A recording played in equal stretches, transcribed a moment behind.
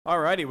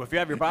Alrighty, well, if you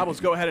have your Bibles,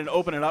 go ahead and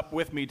open it up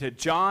with me to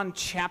John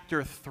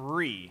chapter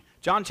 3.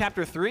 John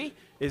chapter 3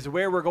 is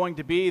where we're going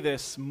to be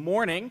this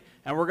morning,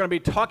 and we're going to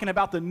be talking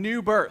about the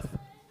new birth.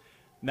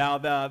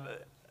 Now,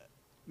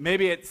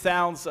 maybe it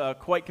sounds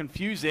quite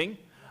confusing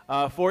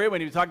for you when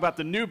you talk about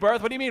the new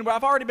birth. What do you mean? Well,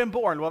 I've already been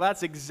born. Well,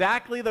 that's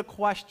exactly the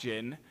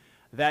question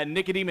that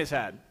Nicodemus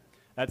had.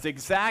 That's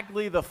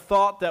exactly the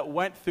thought that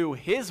went through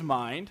his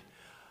mind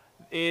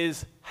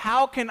is,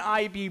 how can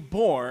I be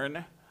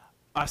born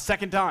a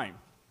second time?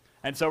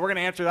 And so we're going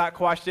to answer that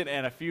question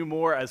and a few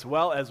more as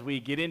well as we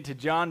get into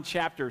John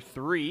chapter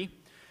 3.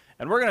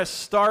 And we're going to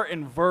start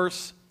in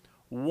verse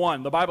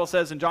 1. The Bible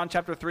says in John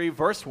chapter 3,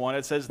 verse 1,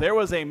 it says, "There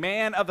was a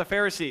man of the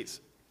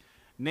Pharisees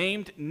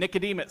named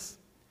Nicodemus,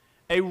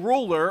 a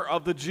ruler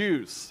of the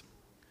Jews.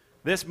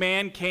 This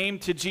man came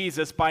to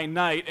Jesus by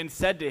night and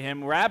said to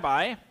him,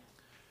 'Rabbi,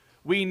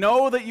 we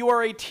know that you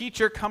are a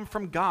teacher come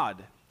from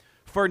God,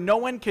 for no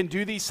one can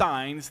do these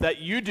signs that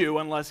you do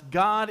unless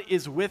God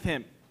is with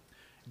him.'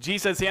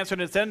 Jesus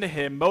answered and said to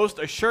him, 'Most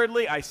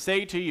assuredly I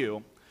say to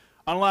you,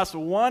 unless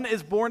one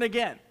is born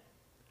again,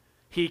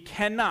 he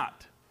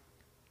cannot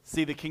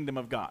see the kingdom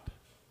of God.'"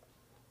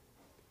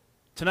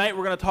 Tonight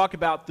we're going to talk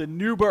about the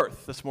new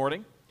birth this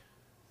morning.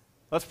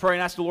 Let's pray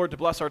and ask the Lord to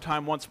bless our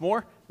time once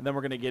more, and then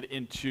we're going to get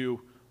into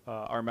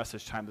our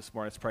message time this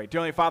morning. Let's pray.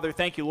 Dear Heavenly Father,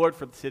 thank you, Lord,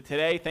 for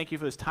today. Thank you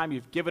for this time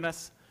you've given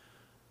us.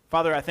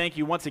 Father, I thank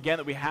you once again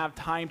that we have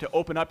time to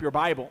open up your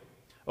Bible,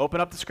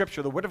 open up the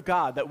Scripture, the Word of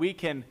God, that we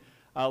can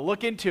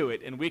look into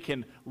it, and we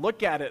can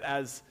look at it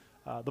as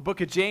the book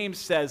of James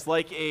says,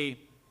 like a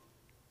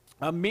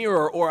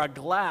mirror or a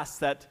glass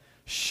that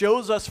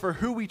shows us for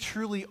who we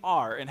truly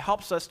are and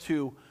helps us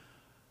to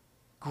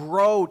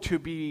grow to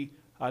be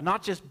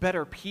not just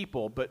better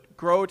people, but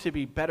grow to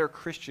be better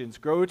Christians,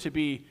 grow to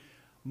be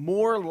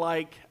more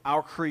like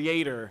our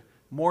Creator,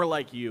 more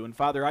like you. And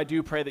Father, I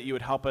do pray that you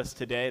would help us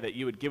today, that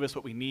you would give us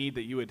what we need,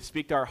 that you would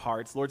speak to our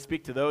hearts. Lord,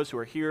 speak to those who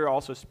are here,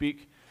 also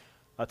speak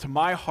to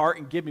my heart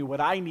and give me what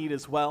I need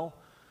as well.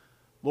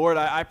 Lord,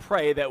 I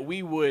pray that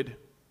we would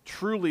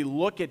truly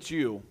look at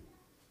you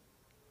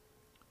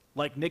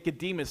like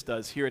Nicodemus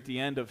does here at the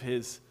end of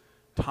his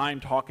time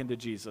talking to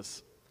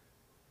Jesus,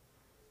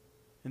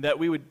 and that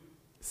we would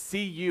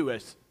see you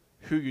as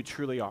who you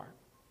truly are,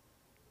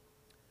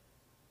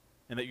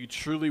 and that you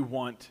truly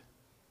want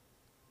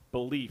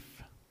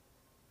belief.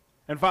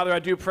 And Father, I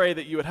do pray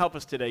that you would help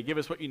us today. Give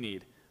us what you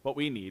need, what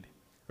we need.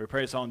 We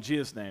pray this all in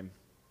Jesus' name.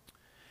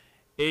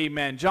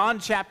 Amen. John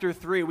chapter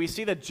 3, we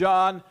see that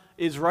John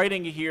is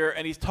writing here,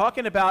 and he's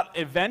talking about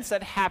events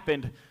that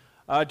happened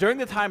during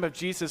the time of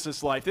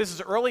Jesus' life. This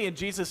is early in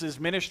Jesus'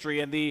 ministry,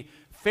 and the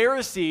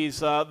Pharisees,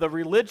 the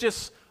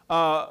religious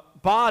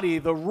body,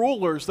 the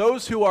rulers,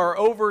 those who are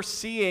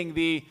overseeing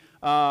the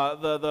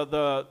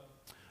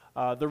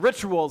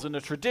rituals and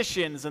the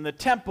traditions and the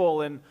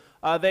temple, and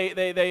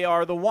they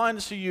are the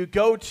ones who you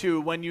go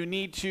to when you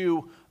need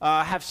to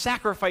have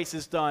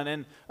sacrifices done,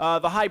 and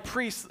the high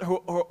priests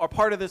who are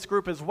part of this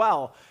group as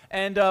well.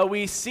 And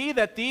we see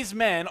that these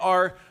men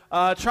are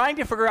trying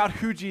to figure out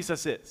who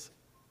Jesus is,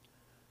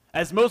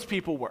 as most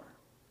people were.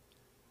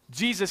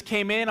 Jesus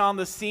came in on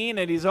the scene,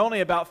 and he's only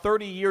about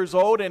 30 years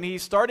old, and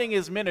he's starting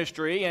his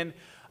ministry, and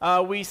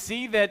we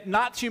see that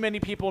not too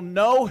many people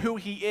know who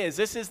he is.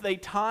 This is the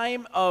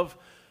time of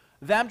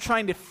them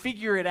trying to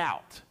figure it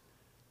out.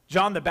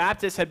 John the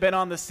Baptist had been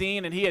on the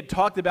scene, and he had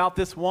talked about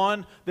this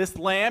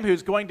lamb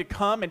who's going to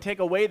come and take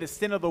away the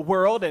sin of the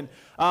world, and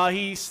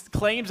he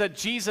claims that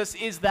Jesus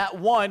is that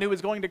one who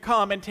is going to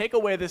come and take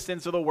away the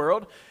sins of the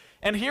world.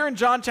 And here in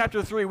John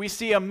chapter 3, we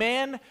see a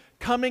man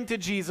coming to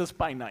Jesus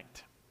by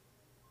night.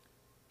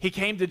 He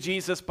came to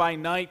Jesus by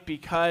night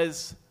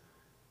because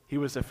he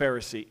was a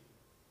Pharisee.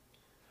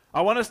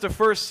 I want us to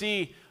first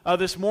see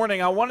this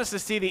morning, I want us to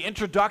see the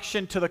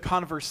introduction to the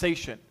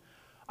conversation.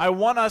 I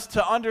want us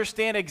to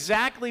understand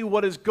exactly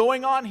what is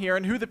going on here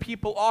and who the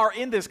people are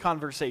in this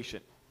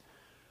conversation.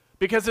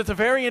 Because it's a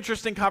very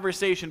interesting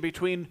conversation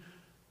between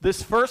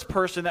this first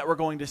person that we're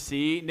going to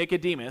see,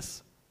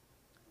 Nicodemus,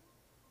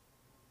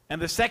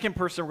 and the second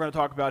person we're going to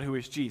talk about, who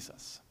is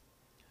Jesus.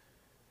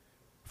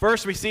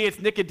 First, we see it's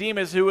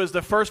Nicodemus who is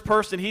the first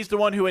person. He's the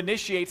one who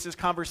initiates this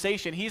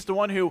conversation. He's the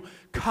one who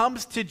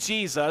comes to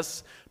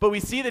Jesus, but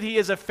we see that he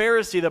is a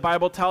Pharisee, the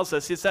Bible tells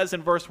us. It says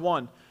in verse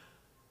 1,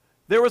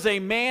 "There was a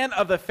man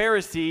of the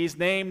Pharisees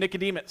named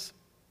Nicodemus,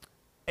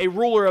 a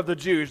ruler of the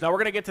Jews." Now, we're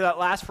going to get to that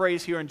last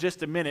phrase here in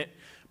just a minute,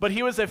 but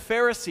he was a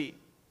Pharisee.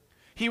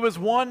 He was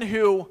one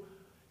who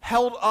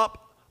held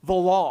up the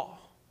law.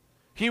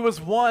 He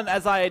was one,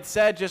 as I had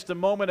said just a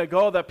moment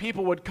ago, that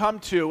people would come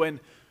to and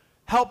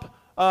help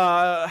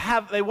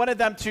they wanted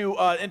them to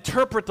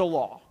interpret the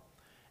law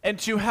and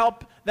to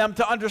help them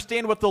to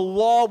understand what the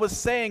law was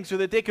saying so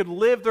that they could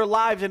live their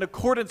lives in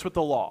accordance with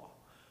the law.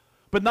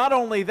 But not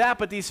only that,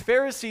 but these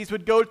Pharisees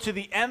would go to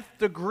the nth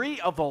degree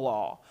of the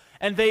law,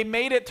 and they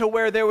made it to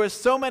where there was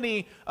so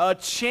many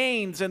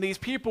chains, and these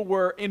people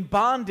were in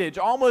bondage,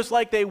 almost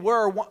like they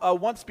were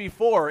once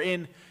before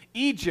in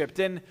Egypt,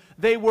 and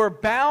they were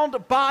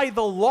bound by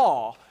the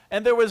law.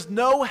 and there was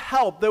no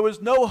help, there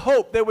was no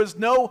hope, there was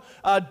no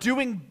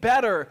doing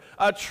better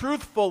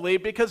truthfully,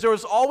 because there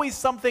was always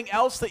something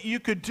else that you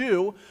could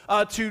do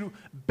to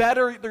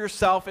better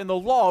yourself in the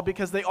law,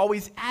 because they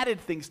always added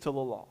things to the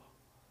law.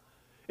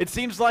 It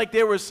seems like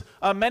there was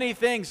many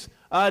things,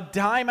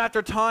 time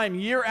after time,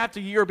 year after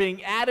year,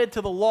 being added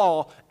to the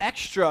law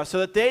extra so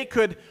that they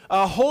could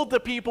hold the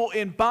people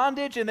in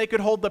bondage and they could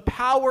hold the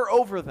power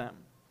over them.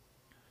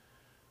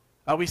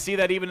 We see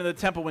that even in the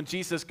temple when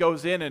Jesus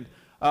goes in and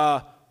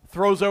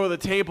throws over the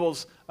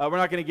tables. We're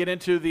not going to get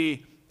into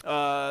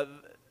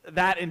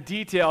that in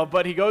detail,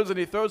 but he goes and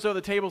he throws over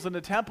the tables in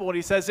the temple, and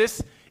he says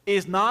this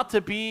is not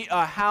to be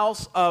a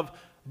house of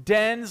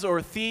dens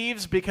or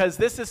thieves, because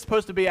this is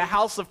supposed to be a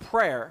house of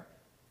prayer.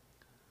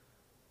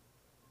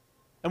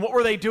 And what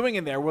were they doing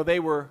in there? Well, they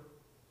were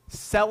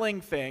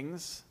selling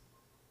things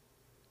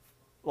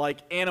like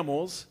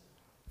animals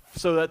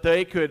so that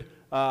they could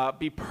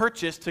be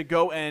purchased to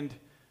go and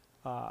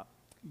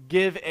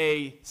give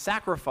a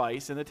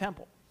sacrifice in the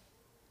temple.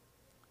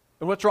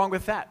 And what's wrong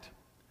with that?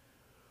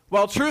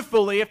 Well,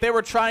 truthfully, if they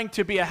were trying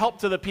to be a help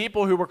to the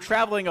people who were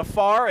traveling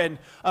afar and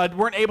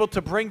weren't able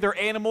to bring their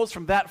animals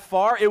from that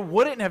far, it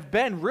wouldn't have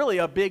been really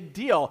a big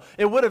deal.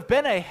 It would have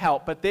been a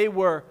help, but they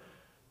were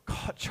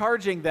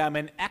charging them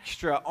an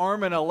extra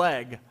arm and a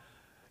leg,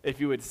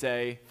 if you would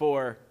say,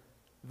 for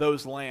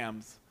those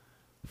lambs.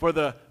 For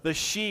the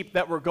sheep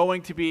that were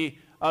going to be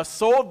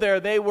sold there,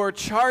 they were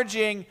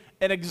charging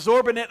an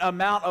exorbitant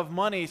amount of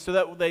money so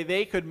that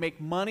they could make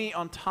money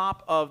on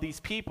top of these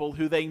people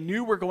who they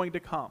knew were going to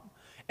come,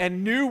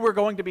 and knew were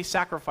going to be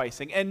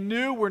sacrificing, and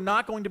knew were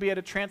not going to be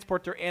able to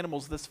transport their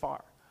animals this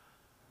far.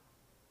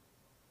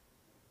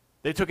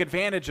 They took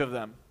advantage of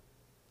them.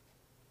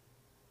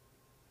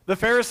 The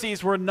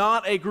Pharisees were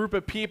not a group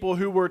of people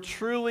who were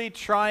truly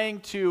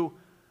trying to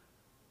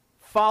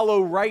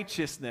follow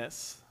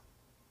righteousness,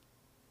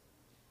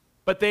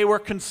 but they were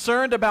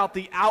concerned about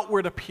the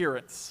outward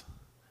appearance.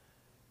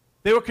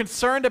 They were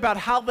concerned about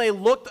how they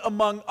looked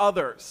among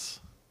others.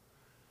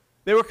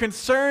 They were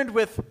concerned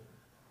with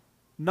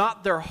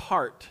not their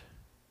heart.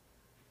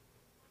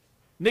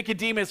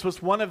 Nicodemus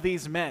was one of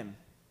these men.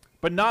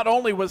 But not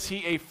only was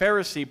he a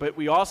Pharisee, but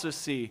we also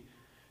see,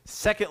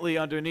 secondly,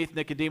 underneath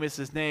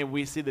Nicodemus' name,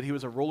 we see that he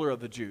was a ruler of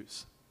the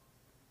Jews.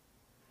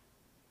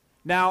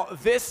 Now,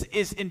 this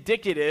is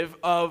indicative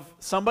of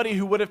somebody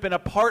who would have been a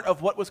part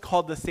of what was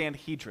called the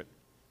Sanhedrin.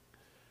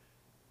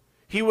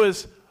 He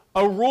was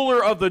a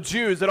ruler of the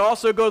Jews. It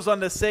also goes on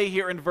to say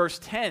here in verse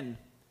 10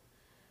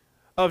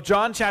 of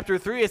John chapter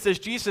 3, it says,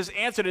 Jesus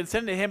answered and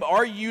said to him,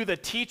 "Are you the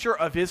teacher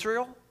of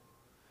Israel,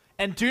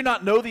 and do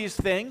not know these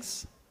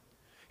things?"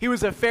 He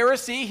was a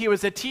Pharisee, he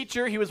was a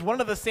teacher, he was one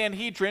of the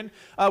Sanhedrin,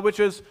 which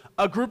was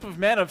a group of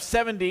men of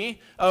 70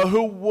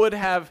 who would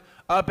have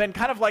been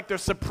kind of like their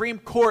supreme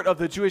court of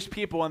the Jewish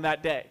people in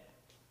that day.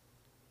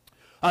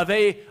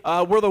 They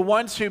were the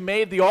ones who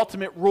made the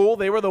ultimate rule.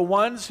 They were the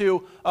ones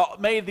who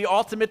made the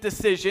ultimate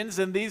decisions,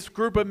 and these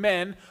group of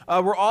men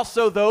were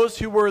also those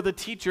who were the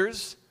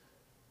teachers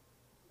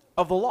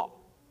of the law.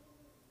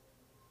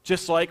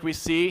 Just like we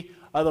see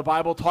the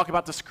Bible talk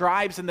about the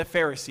scribes and the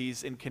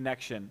Pharisees in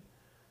connection.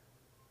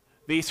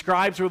 The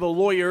scribes were the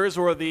lawyers,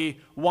 or the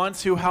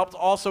ones who helped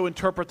also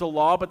interpret the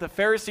law, but the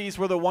Pharisees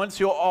were the ones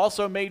who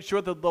also made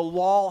sure that the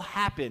law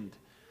happened.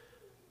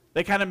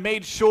 They kind of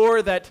made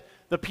sure that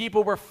the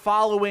people were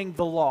following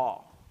the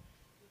law.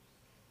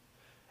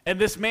 And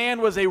this man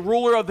was a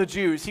ruler of the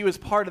Jews. He was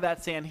part of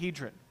that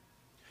Sanhedrin.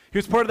 He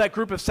was part of that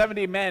group of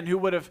 70 men who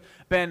would have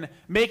been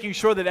making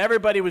sure that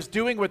everybody was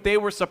doing what they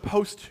were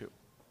supposed to,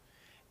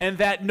 and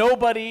that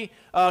nobody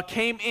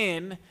came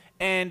in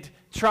and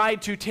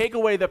tried to take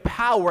away the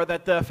power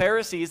that the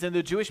Pharisees and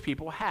the Jewish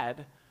people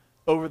had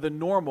over the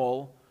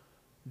normal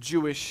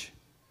Jewish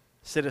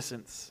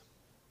citizens.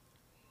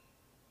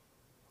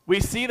 We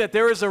see that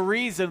there is a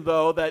reason,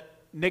 though, that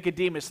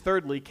Nicodemus,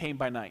 thirdly, came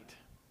by night.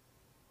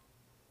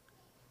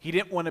 He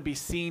didn't want to be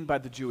seen by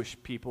the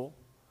Jewish people.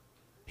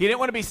 He didn't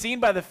want to be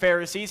seen by the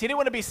Pharisees. He didn't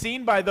want to be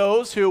seen by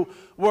those who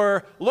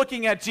were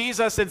looking at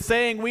Jesus and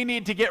saying, we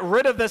need to get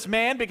rid of this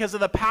man because of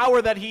the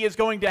power that he is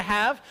going to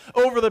have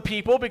over the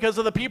people, because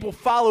of the people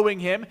following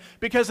him,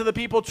 because of the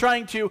people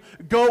trying to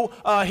go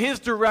his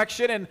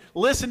direction and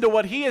listen to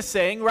what he is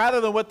saying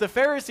rather than what the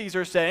Pharisees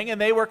are saying. And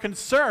they were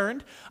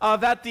concerned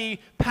that the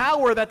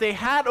power that they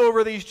had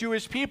over these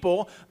Jewish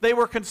people, they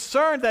were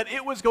concerned that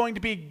it was going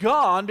to be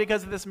gone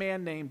because of this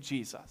man named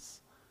Jesus.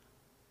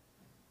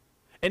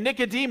 And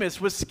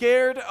Nicodemus was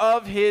scared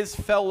of his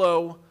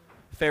fellow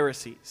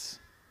Pharisees.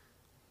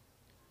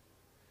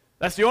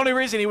 That's the only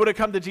reason he would have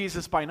come to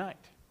Jesus by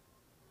night.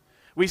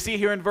 We see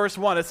here in verse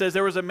 1, it says,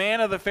 there was a man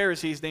of the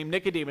Pharisees named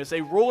Nicodemus,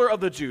 a ruler of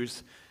the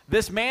Jews.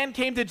 This man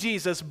came to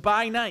Jesus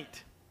by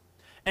night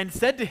and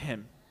said to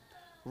him,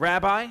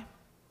 Rabbi,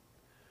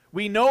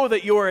 we know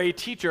that you are a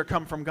teacher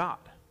come from God.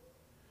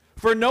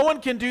 For no one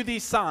can do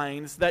these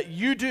signs that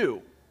you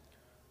do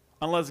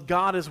unless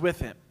God is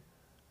with him.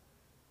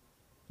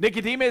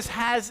 Nicodemus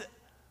has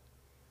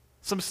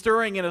some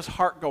stirring in his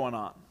heart going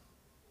on.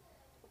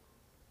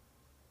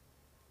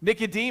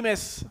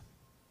 Nicodemus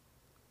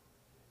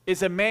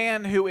is a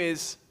man who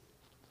is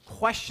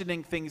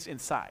questioning things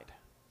inside.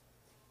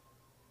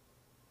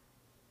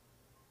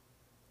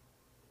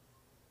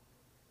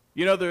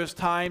 You know, there's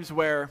times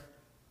where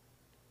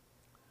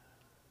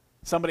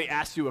somebody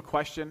asks you a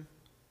question,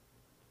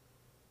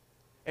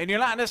 and you're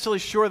not necessarily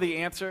sure the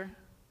answer.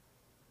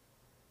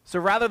 So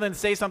rather than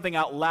say something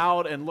out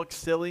loud and look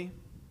silly,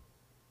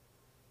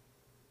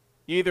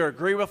 you either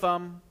agree with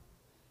them,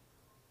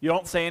 you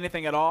don't say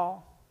anything at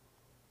all,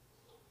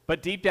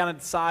 but deep down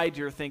inside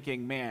you're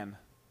thinking, man,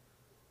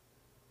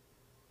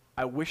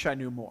 I wish I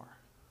knew more.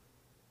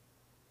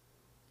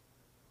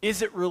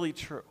 Is it really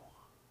true?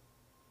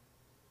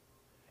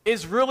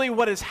 Is really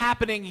what is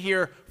happening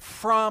here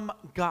from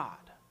God?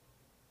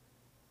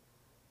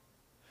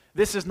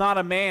 This is not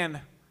a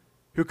man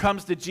who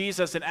comes to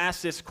Jesus and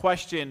asks this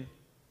question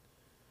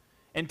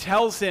and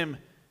tells him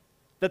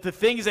that the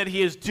things that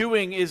he is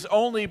doing is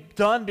only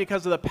done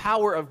because of the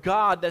power of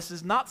God. This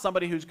is not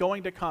somebody who's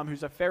going to come,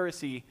 who's a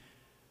Pharisee,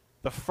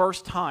 the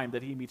first time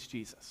that he meets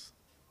Jesus.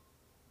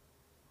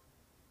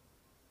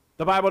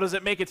 The Bible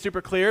doesn't make it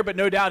super clear, but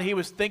no doubt he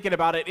was thinking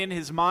about it in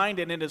his mind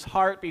and in his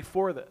heart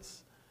before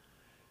this.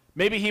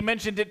 Maybe he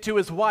mentioned it to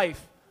his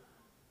wife.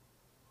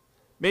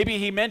 Maybe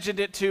he mentioned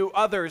it to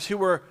others who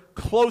were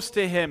close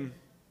to him.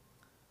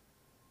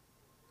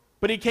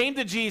 But he came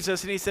to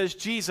Jesus and he says,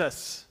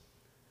 Jesus,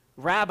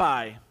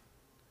 Rabbi,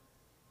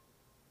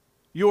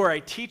 you are a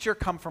teacher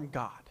come from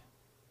God.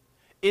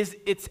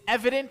 It's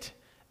evident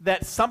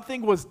that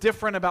something was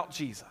different about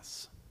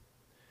Jesus.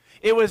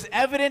 It was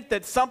evident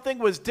that something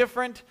was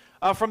different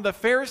from the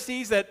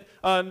Pharisees that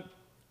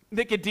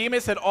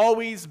Nicodemus had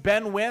always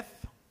been with,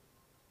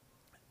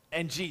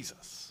 and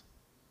Jesus.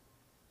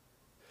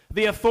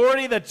 The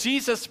authority that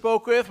Jesus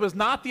spoke with was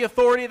not the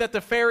authority that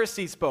the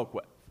Pharisees spoke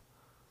with.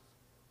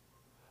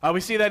 We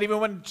see that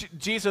even when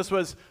Jesus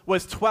was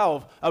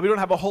 12. We don't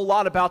have a whole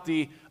lot about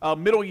the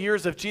middle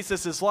years of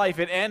Jesus' life.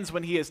 It ends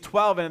when he is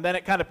 12, and then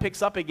it kind of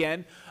picks up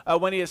again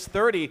when he is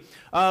 30.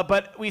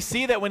 But we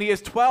see that when he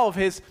is 12,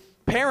 his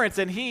parents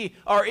and he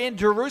are in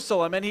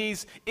Jerusalem, and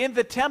he's in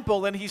the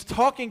temple, and he's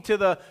talking to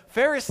the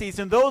Pharisees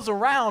and those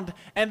around,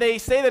 and they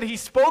say that he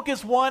spoke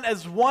as one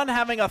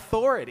having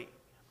authority.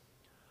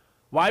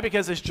 Why?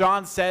 Because as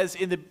John says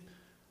in the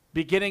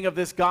beginning of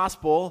this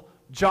gospel,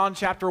 John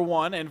chapter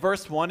 1 and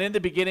verse 1, in the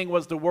beginning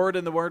was the Word,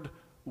 and the Word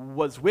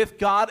was with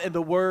God, and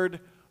the Word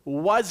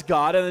was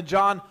God. And in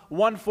John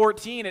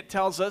 1:14, it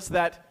tells us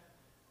that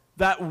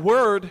that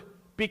Word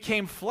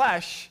became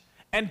flesh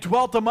and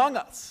dwelt among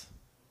us.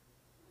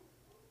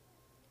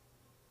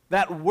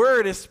 That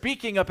Word is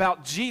speaking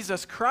about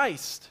Jesus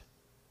Christ.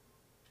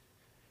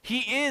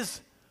 He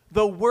is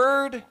the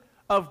Word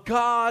of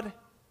God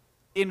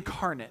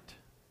incarnate,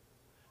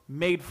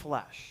 made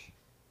flesh,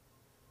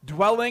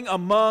 dwelling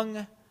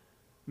among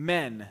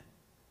men.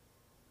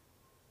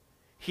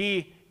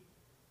 He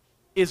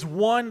is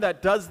one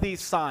that does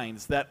these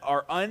signs that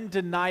are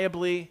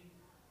undeniably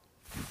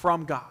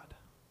from God.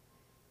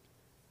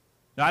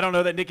 Now, I don't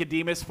know that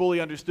Nicodemus fully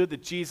understood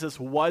that Jesus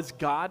was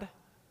God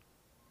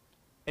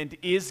and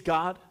is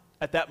God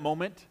at that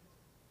moment,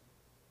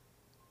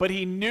 but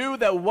he knew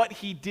that what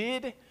he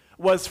did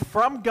was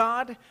from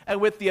God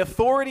and with the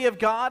authority of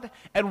God,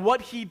 and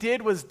what he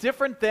did was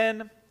different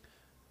than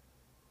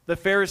the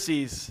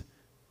Pharisees.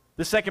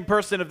 The second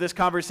person of this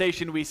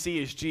conversation we see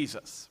is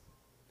Jesus.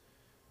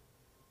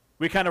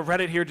 We kind of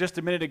read it here just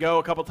a minute ago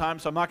a couple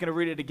times, so I'm not going to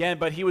read it again,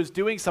 but he was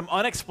doing some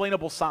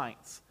unexplainable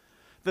signs.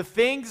 The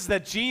things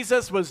that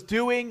Jesus was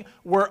doing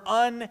were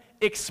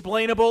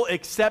unexplainable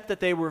except that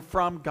they were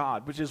from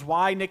God, which is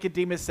why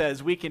Nicodemus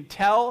says we can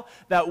tell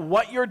that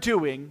what you're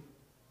doing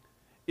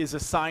is a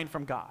sign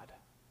from God.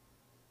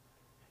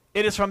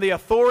 It is from the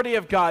authority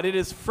of God. It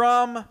is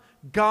from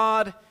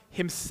God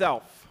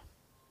himself.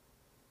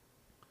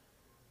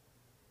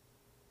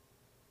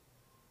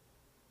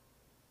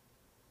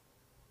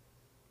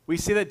 We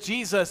see that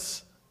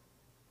Jesus,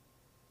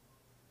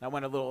 that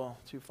went a little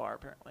too far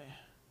apparently,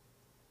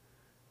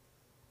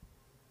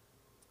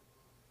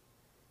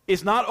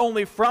 is not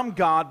only from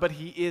God, but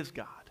he is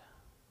God.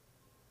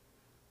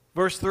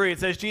 Verse 3, it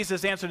says,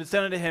 Jesus answered and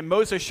said unto him,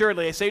 most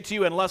assuredly, I say to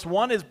you, unless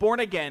one is born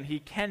again, he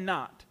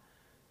cannot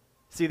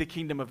see the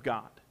kingdom of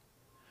God.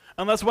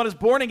 Unless one is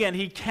born again,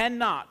 he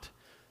cannot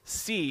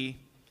see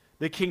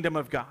the kingdom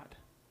of God.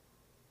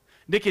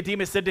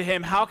 Nicodemus said to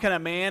him, how can a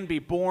man be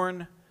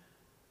born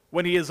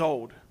when he is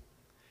old?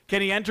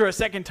 Can he enter a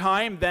second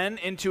time then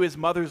into his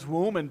mother's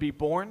womb and be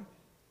born?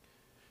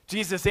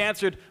 Jesus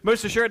answered,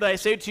 most assuredly I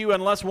say to you,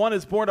 unless one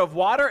is born of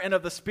water and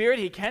of the Spirit,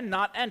 he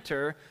cannot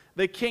enter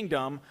the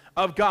kingdom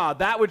of God.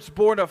 That which is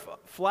born of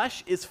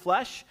flesh is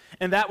flesh,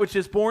 and that which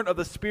is born of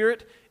the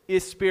Spirit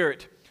is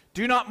spirit.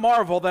 Do not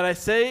marvel that I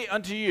say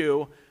unto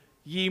you,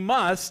 ye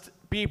must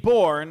be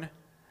born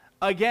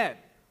again.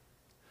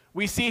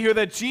 We see here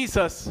that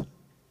Jesus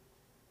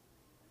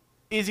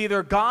is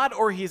either God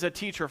or he's a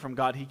teacher from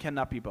God. He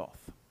cannot be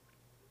both.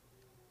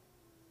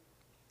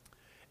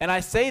 And I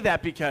say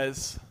that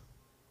because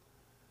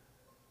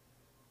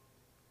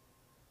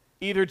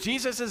Either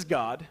Jesus is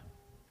God,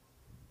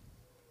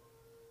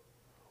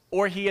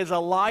 or he is a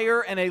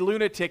liar and a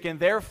lunatic and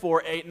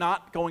therefore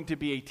not going to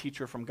be a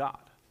teacher from God.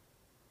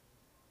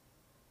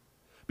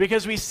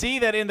 Because we see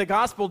that in the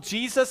gospel,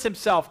 Jesus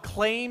himself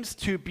claims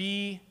to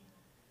be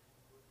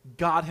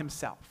God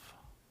himself.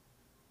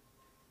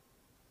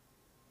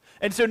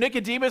 And so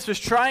Nicodemus was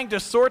trying to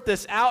sort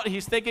this out.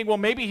 He's thinking, well,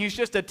 maybe he's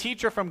just a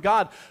teacher from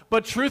God.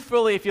 But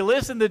truthfully, if you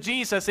listen to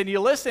Jesus and you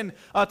listen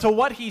to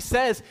what he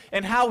says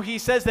and how he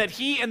says that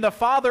he and the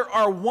Father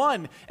are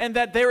one and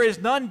that there is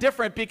none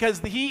different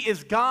because he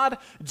is God,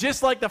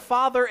 just like the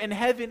Father in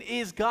heaven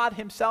is God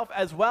himself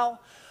as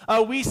well,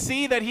 we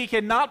see that he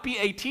cannot be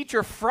a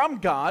teacher from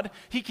God.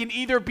 He can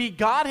either be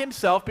God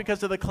himself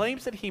because of the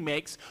claims that he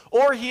makes,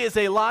 or he is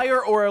a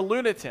liar or a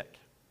lunatic.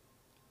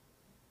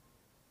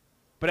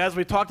 But as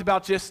we talked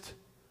about just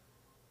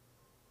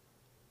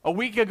a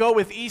week ago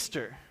with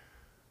Easter,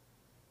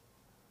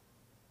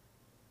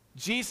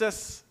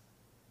 Jesus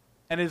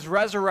and his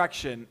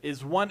resurrection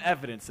is one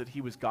evidence that he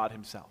was God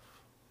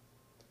himself.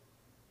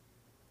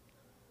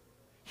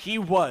 He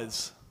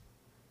was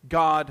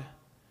God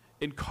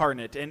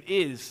incarnate and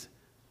is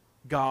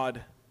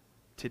God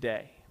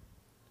today.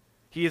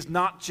 He is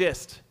not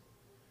just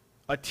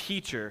a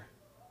teacher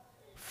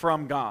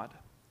from God.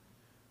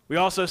 We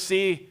also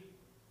see,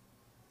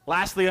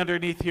 lastly,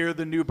 underneath here,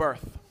 the new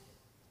birth.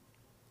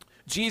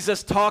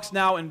 Jesus talks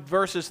now in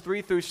verses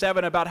 3 through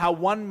 7 about how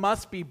one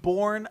must be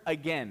born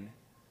again.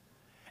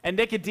 And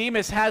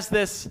Nicodemus has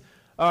this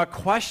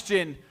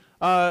question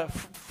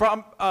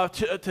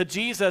to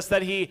Jesus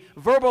that he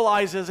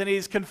verbalizes, and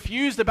he's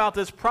confused about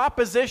this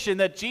proposition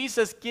that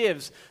Jesus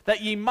gives,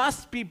 that ye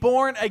must be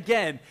born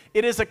again.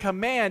 It is a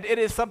command. It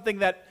is something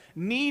that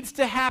needs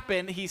to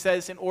happen, he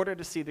says, in order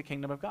to see the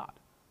kingdom of God.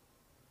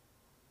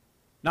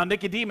 Now,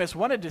 Nicodemus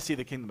wanted to see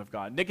the kingdom of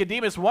God.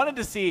 Nicodemus wanted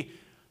to see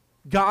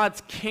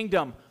God's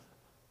kingdom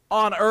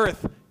on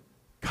earth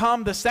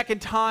come the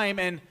second time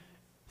and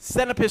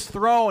set up his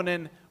throne,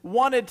 and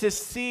wanted to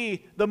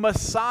see the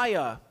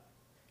Messiah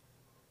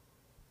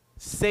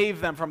save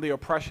them from the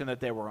oppression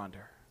that they were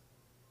under.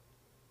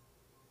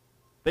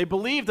 They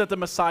believed that the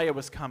Messiah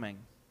was coming.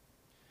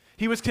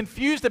 He was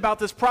confused about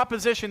this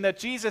proposition that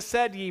Jesus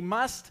said, ye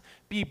must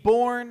be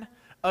born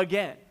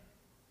again.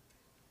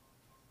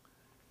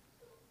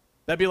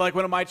 That'd be like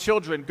one of my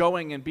children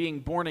going and being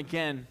born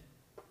again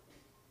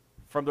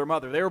from their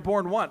mother. They were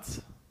born once.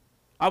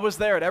 I was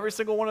there at every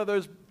single one of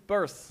those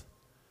births.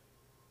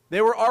 They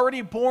were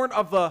already born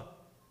of the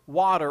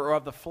water or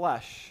of the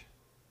flesh.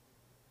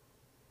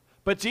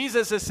 But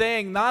Jesus is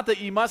saying not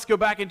that you must go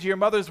back into your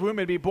mother's womb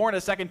and be born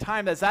a second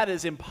time, as that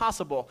is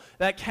impossible.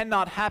 That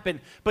cannot happen.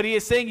 But he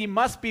is saying you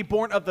must be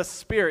born of the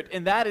Spirit,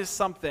 and that is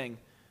something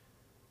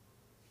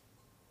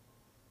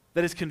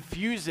that is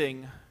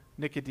confusing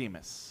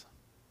Nicodemus.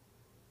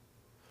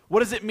 What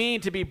does it mean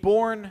to be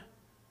born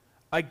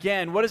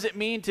again? What does it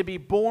mean to be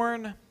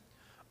born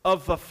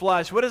of the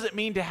flesh? What does it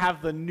mean to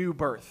have the new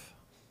birth?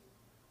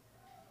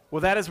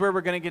 Well, that is where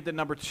we're going to get to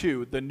number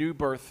 2, the new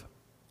birth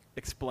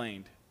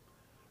explained.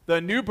 The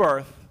new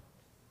birth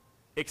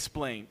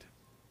explained.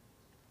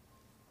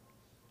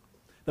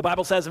 The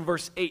Bible says in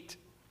verse 8,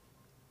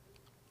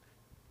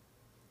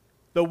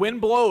 the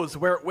wind blows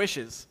where it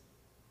wishes,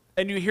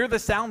 and you hear the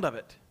sound of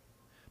it,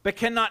 but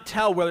cannot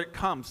tell where it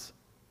comes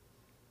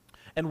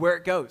and where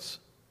it goes.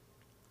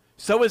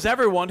 So is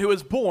everyone who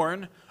is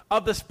born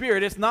of the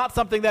Spirit. It's not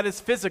something that is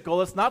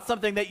physical. It's not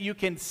something that you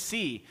can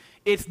see.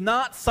 It's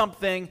not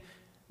something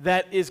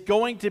that is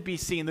going to be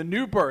seen. The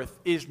new birth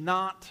is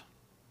not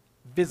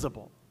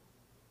visible.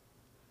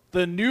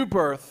 The new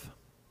birth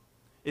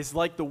is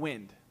like the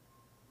wind.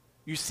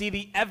 You see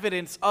the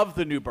evidence of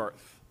the new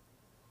birth.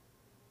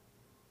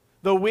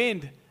 The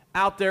wind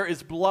out there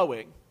is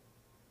blowing,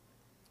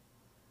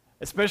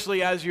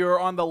 especially as you're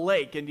on the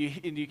lake and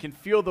you can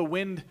feel the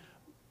wind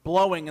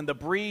blowing and the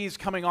breeze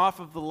coming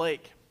off of the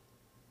lake.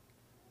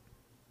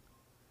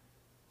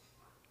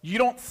 You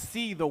don't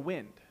see the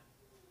wind.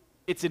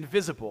 It's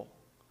invisible.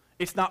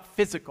 It's not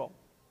physical.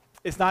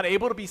 It's not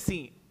able to be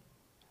seen.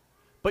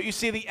 But you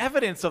see the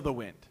evidence of the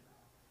wind.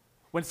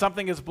 When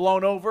something is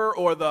blown over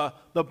or the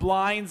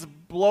blinds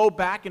blow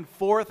back and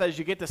forth as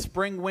you get the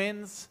spring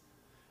winds,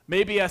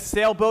 maybe a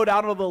sailboat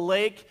out of the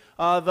lake,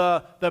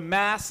 the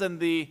mast and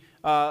the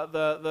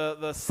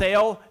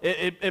sail,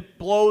 it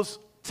blows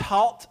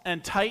taut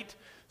and tight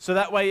so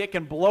that way it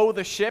can blow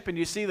the ship and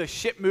you see the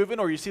ship moving,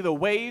 or you see the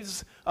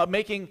waves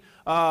making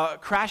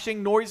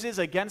crashing noises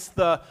against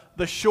the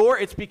shore.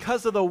 It's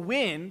because of the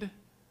wind,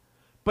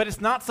 but it's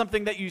not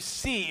something that you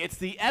see. It's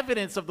the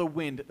evidence of the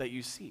wind that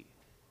you see.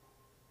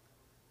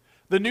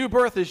 The new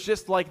birth is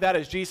just like that,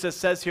 as Jesus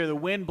says here. The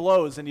wind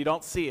blows and you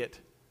don't see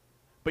it,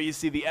 but you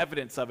see the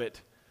evidence of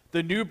it.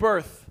 The new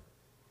birth,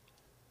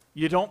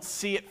 you don't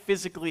see it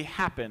physically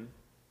happen,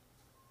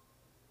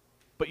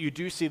 but you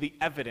do see the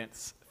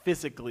evidence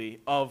physically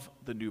of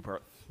the new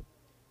birth.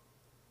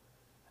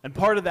 And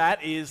part of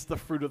that is the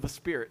fruit of the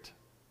Spirit.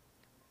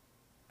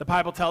 The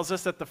Bible tells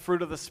us that the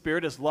fruit of the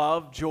Spirit is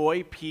love,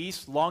 joy,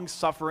 peace,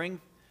 long-suffering,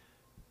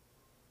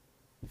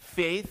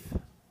 faith,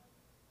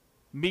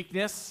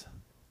 meekness.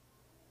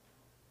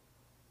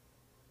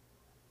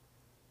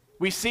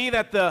 We see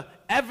that the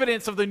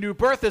evidence of the new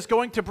birth is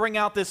going to bring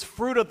out this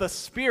fruit of the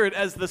Spirit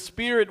as the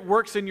Spirit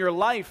works in your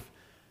life.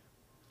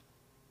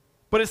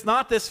 But it's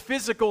not this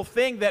physical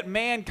thing that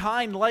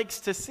mankind likes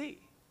to see.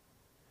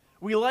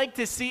 We like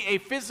to see a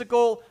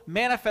physical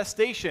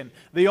manifestation.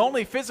 The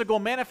only physical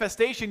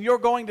manifestation you're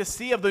going to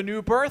see of the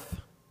new birth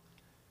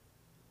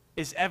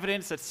is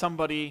evidence that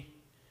somebody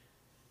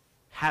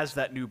has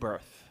that new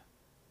birth.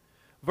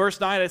 Verse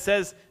 9, it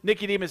says,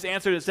 Nicodemus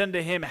answered and said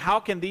to him, "How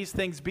can these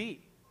things be?"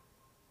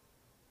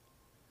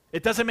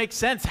 It doesn't make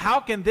sense.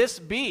 How can this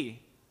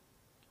be?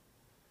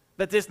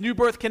 That this new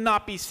birth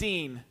cannot be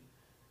seen.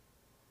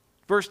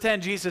 Verse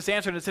 10, Jesus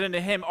answered and said unto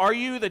him, "Are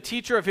you the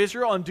teacher of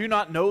Israel and do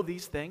not know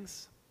these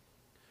things?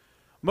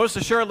 Most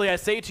assuredly I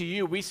say to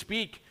you, we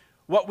speak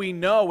what we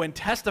know and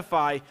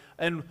testify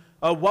and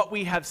what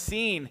we have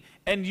seen,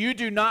 and you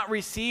do not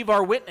receive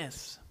our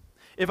witness.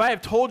 If I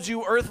have told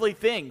you earthly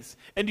things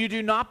and you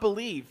do not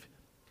believe,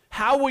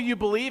 how will you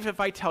believe if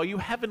I tell you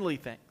heavenly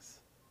things?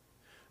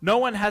 No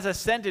one has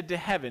ascended to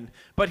heaven,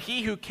 but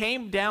he who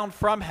came down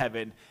from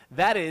heaven,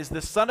 that is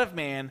the Son of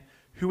Man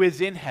who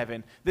is in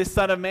heaven." This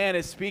Son of Man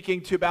is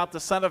speaking about the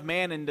Son of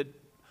Man in the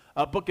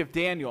book of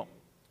Daniel.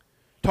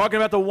 Talking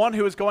about the one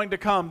who is going to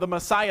come, the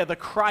Messiah, the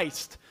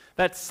Christ,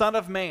 that Son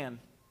of Man.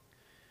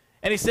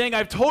 And he's saying,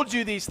 I've told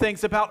you these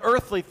things about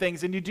earthly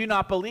things, and you do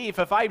not believe.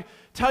 If I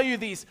tell you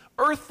these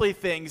earthly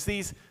things,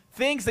 these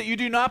things that you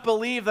do not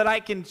believe that I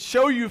can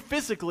show you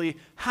physically,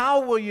 how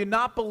will you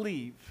not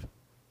believe?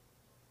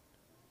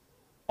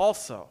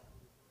 Also,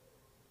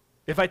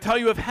 if I tell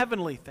you of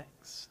heavenly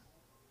things.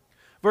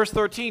 Verse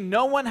 13,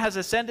 no one has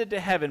ascended to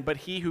heaven but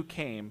he who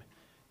came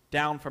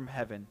down from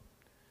heaven.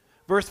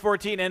 Verse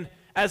 14, and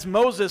as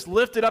Moses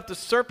lifted up the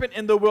serpent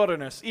in the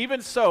wilderness,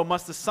 even so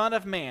must the Son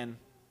of Man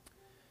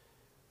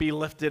be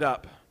lifted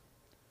up.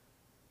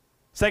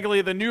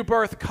 Secondly, the new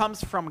birth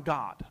comes from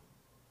God.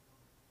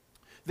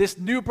 This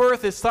new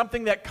birth is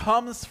something that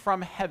comes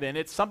from heaven.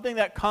 It's something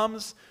that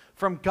comes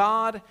from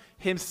God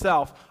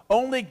himself.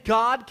 Only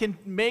God can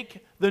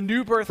make the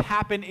new birth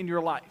happen in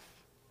your life.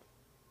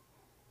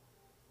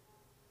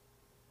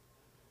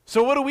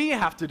 So what do we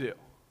have to do?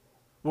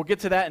 We'll get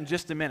to that in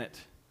just a minute.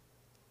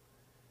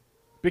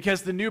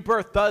 Because the new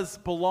birth does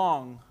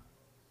belong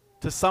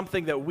to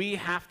something that we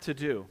have to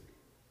do.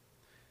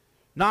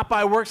 Not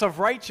by works of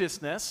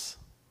righteousness,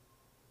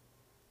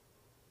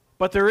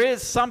 but there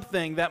is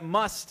something that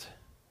must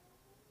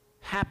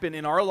happen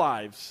in our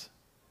lives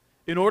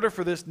in order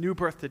for this new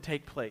birth to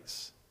take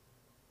place.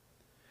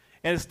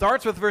 And it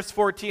starts with verse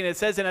 14. It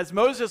says, and as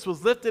Moses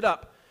was lifted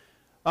up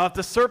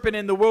the serpent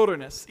in the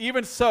wilderness,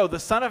 even so the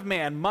Son of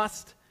Man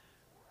must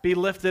be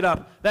lifted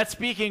up. That's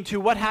speaking to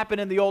what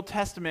happened in the Old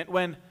Testament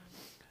when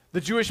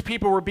the Jewish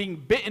people were being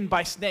bitten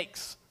by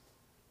snakes.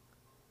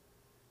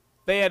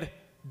 They had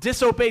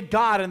disobeyed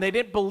God and they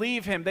didn't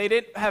believe him. They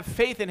didn't have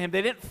faith in him.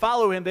 They didn't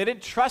follow him. They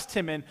didn't trust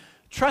him and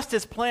trust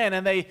his plan.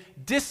 And they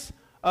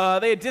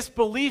had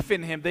disbelief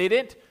in him. They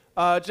didn't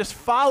just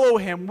follow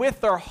him with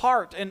their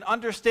heart and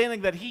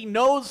understanding that he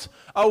knows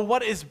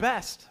what is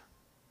best.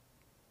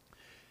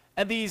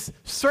 And these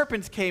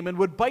serpents came and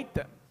would bite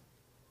them.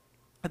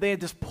 And they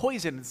had this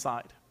poison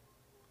inside.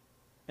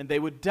 And they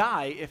would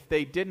die if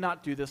they did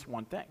not do this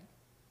one thing.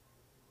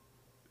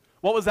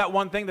 What was that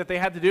one thing that they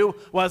had to do?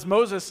 Well, as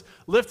Moses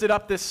lifted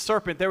up this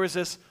serpent, there was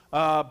this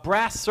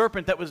brass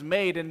serpent that was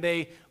made, and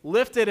they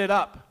lifted it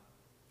up.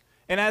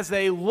 And as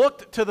they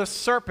looked to the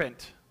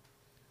serpent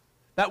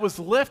that was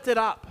lifted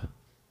up,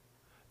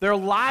 their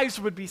lives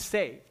would be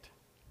saved.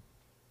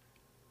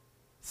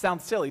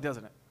 Sounds silly,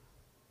 doesn't it?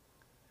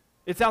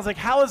 It sounds like,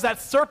 how is that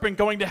serpent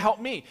going to help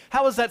me?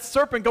 How is that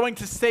serpent going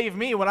to save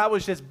me when I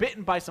was just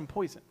bitten by some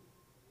poison?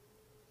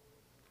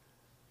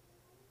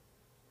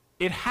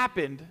 It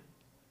happened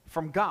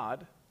from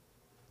God,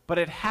 but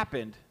it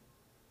happened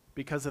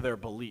because of their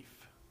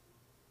belief,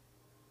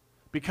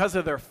 because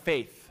of their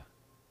faith.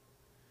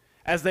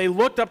 As they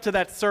looked up to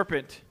that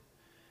serpent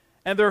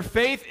and their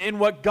faith in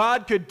what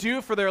God could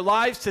do for their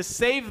lives to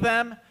save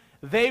them,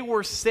 they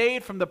were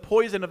saved from the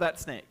poison of that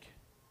snake.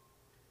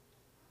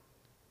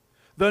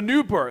 The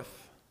new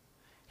birth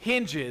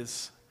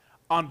hinges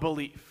on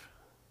belief.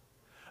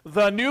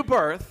 The new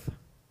birth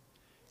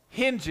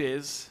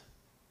hinges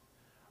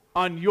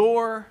on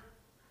your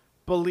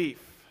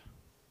belief.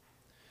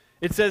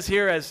 It says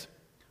here, as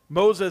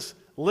Moses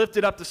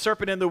lifted up the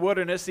serpent in the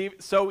wilderness,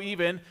 so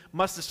even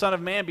must the Son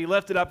of Man be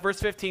lifted up. Verse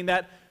 15,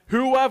 that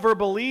whoever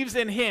believes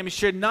in him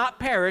should not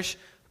perish,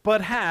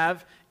 but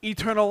have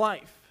eternal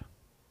life.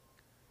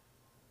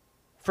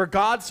 For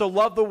God so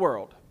loved the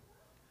world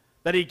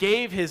that he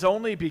gave his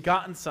only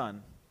begotten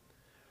Son,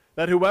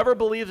 that whoever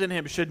believes in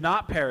him should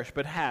not perish,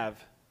 but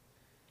have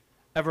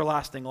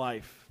everlasting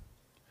life.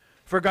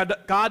 For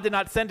God did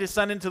not send his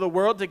Son into the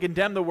world to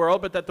condemn the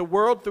world, but that the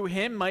world through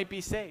him might be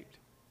saved.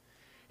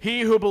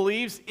 He who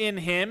believes in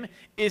him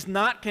is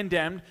not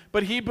condemned,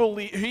 but he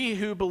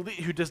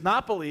who does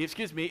not believe,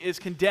 is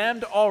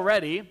condemned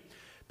already,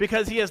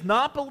 because he has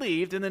not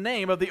believed in the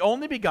name of the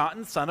only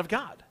begotten Son of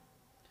God.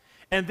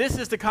 And this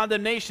is the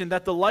condemnation,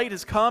 that the light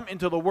has come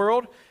into the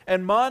world,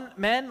 and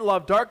men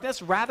love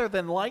darkness rather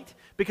than light,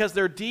 because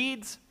their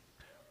deeds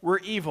were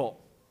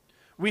evil.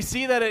 We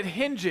see that it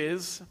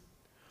hinges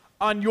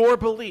on your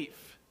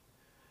belief.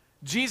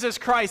 Jesus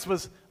Christ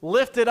was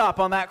lifted up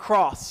on that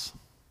cross.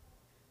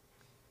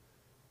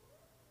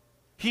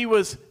 He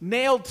was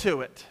nailed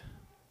to it,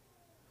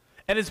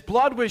 and his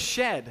blood was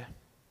shed.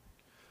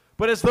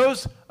 But as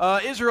those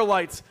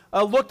Israelites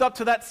looked up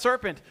to that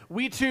serpent,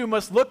 we too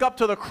must look up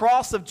to the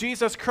cross of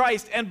Jesus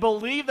Christ and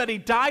believe that he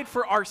died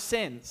for our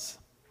sins.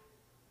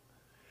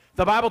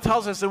 The Bible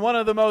tells us in one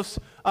of the most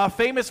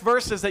famous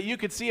verses that you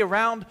could see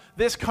around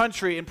this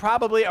country and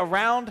probably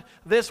around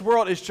this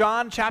world is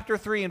John chapter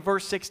 3 and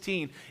verse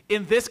 16.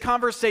 In this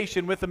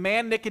conversation with the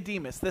man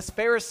Nicodemus, this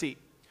Pharisee,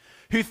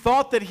 who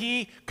thought that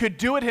he could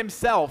do it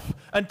himself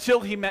until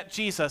he met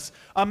Jesus.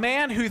 A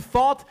man who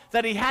thought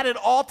that he had it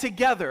all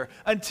together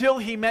until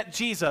he met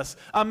Jesus.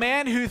 A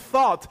man who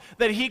thought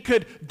that he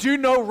could do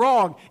no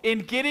wrong in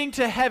getting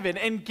to heaven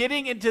and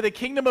getting into the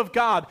kingdom of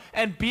God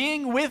and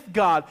being with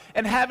God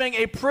and having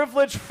a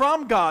privilege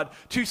from God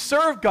to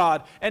serve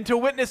God and to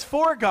witness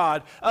for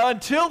God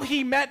until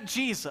he met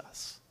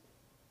Jesus.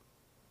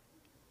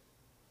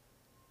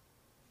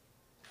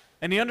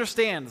 And he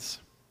understands,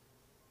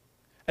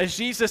 as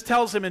Jesus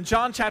tells him in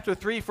John chapter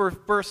 3,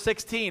 verse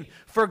 16,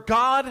 for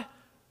God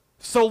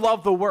so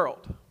loved the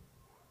world.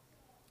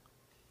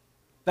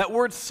 That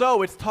word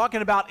so, it's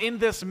talking about in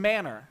this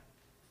manner.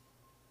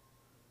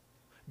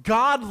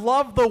 God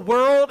loved the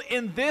world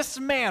in this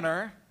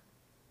manner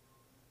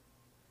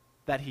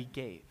that he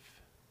gave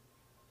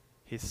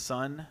his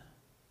Son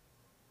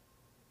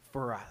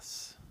for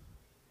us.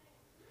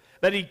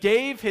 That he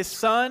gave his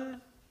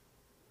Son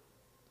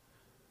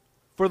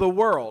for the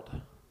world.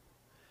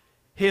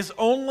 His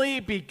only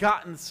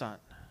begotten Son,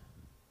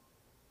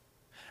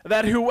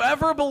 that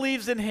whoever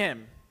believes in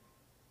him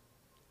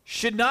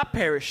should not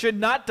perish, should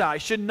not die,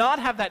 should not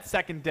have that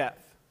second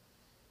death,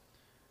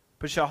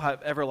 but shall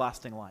have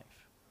everlasting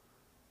life.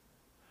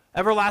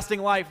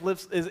 Everlasting life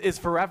is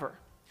forever.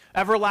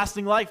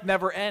 Everlasting life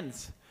never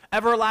ends.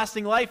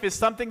 Everlasting life is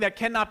something that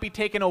cannot be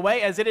taken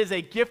away, as it is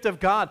a gift of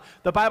God.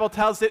 The Bible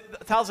tells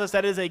us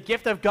that it is a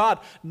gift of God,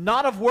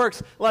 not of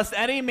works, lest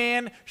any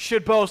man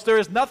should boast. There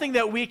is nothing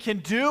that we can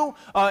do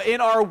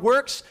in our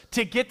works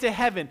to get to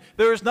heaven.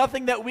 There is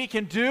nothing that we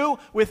can do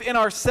within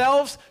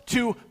ourselves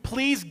to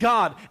please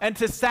God and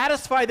to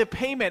satisfy the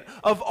payment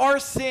of our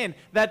sin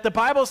that the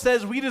Bible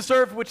says we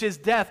deserve, which is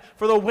death.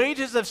 For the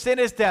wages of sin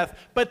is death.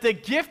 But the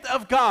gift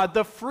of God,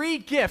 the free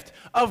gift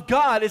of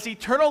God, is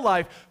eternal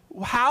life.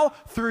 How?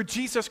 Through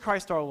Jesus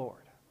Christ our Lord.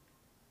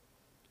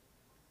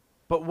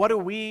 But what do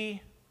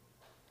we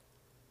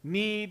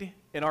need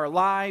in our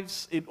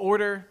lives in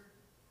order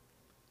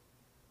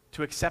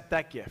to accept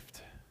that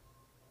gift?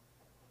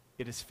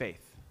 It is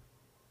faith.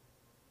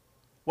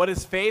 What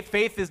is faith?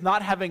 Faith is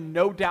not having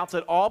no doubts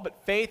at all,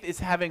 but faith is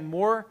having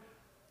more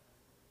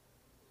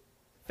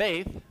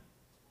faith,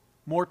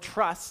 more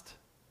trust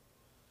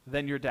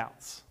than your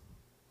doubts.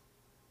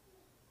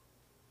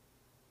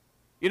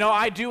 You know,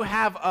 I do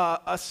have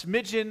a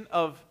smidgen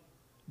of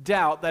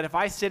doubt that if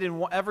I sit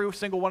in every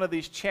single one of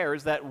these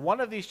chairs, that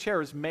one of these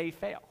chairs may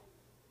fail.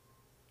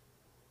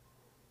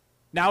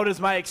 Now, it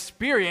is my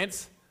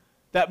experience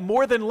that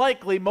more than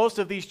likely most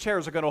of these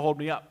chairs are going to hold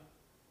me up.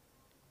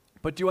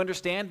 But do you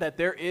understand that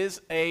there is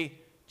a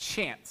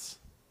chance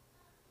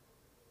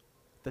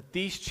that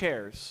these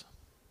chairs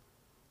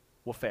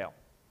will fail?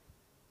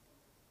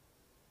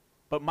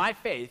 But my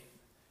faith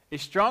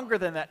is stronger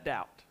than that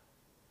doubt.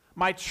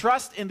 My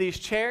trust in these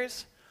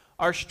chairs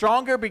are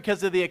stronger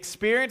because of the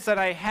experience that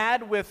I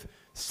had with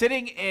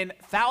sitting in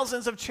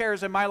thousands of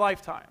chairs in my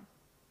lifetime.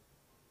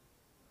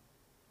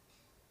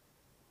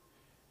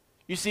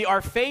 You see,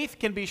 our faith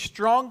can be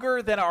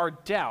stronger than our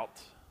doubt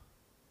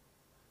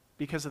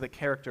because of the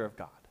character of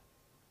God.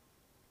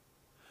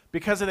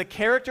 Because of the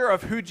character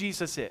of who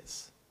Jesus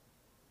is.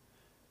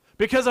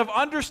 Because of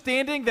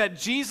understanding that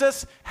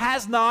Jesus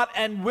has not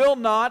and will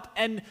not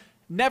and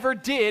never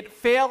did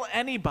fail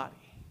anybody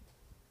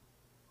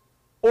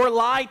or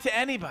lie to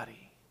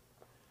anybody.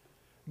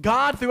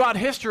 God throughout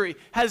history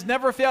has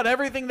never failed.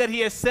 Everything that he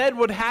has said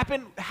would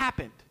happen,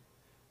 happened.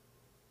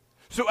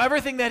 So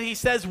everything that he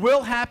says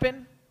will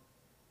happen,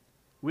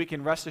 we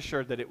can rest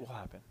assured that it will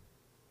happen.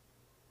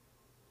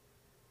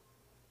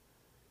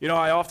 You know,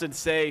 I often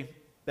say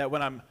that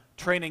when I'm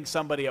training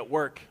somebody at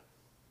work,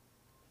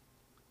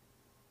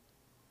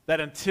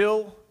 that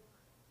until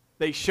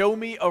they show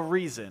me a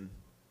reason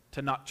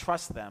to not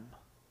trust them,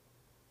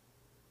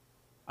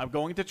 I'm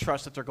going to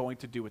trust that they're going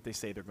to do what they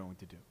say they're going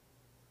to do.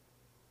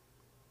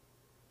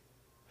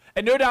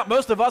 And no doubt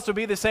most of us would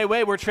be the same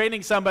way. We're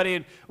training somebody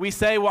and we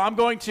say, well, I'm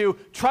going to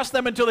trust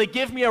them until they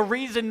give me a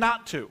reason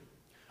not to.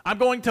 I'm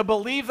going to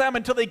believe them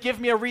until they give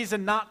me a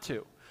reason not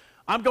to.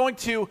 I'm going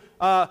to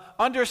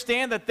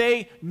understand that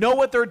they know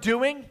what they're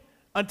doing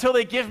until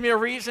they give me a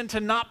reason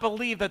to not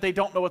believe that they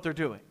don't know what they're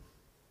doing.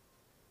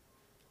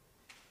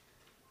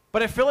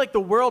 But I feel like the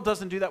world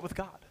doesn't do that with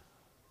God.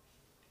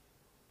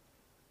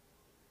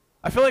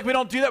 I feel like we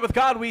don't do that with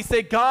God. We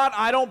say, God,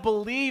 I don't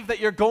believe that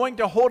you're going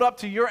to hold up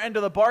to your end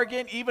of the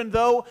bargain, even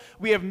though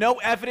we have no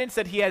evidence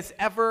that he has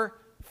ever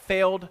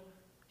failed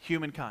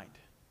humankind.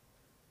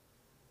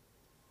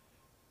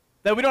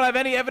 That we don't have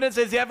any evidence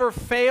that he's ever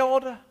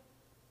failed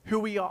who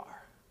we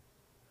are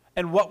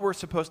and what we're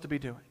supposed to be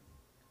doing.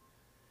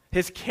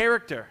 His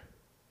character,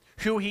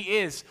 who he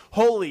is,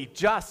 holy,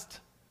 just,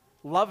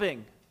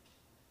 loving,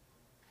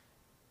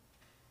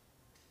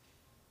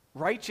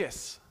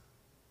 righteous,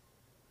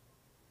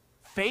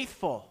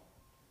 faithful.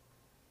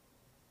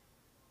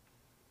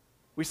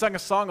 We sang a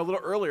song a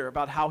little earlier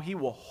about how he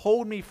will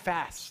hold me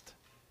fast.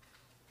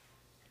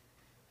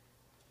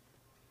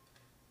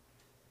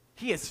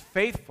 He is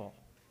faithful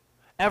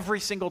every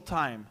single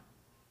time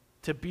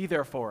to be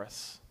there for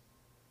us.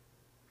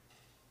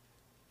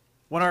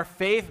 When our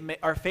faith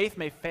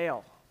may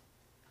fail,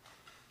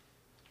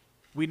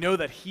 we know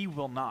that he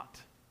will not.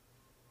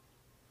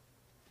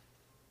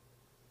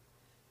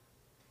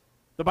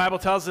 The Bible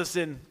tells us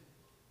in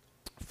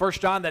 1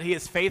 John that he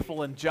is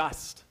faithful and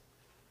just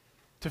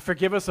to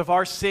forgive us of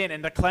our sin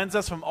and to cleanse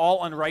us from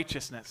all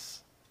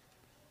unrighteousness.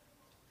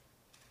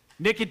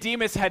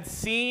 Nicodemus had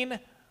seen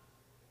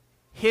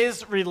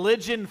his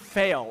religion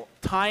fail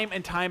time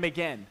and time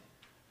again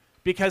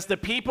because the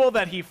people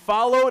that he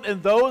followed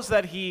and those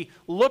that he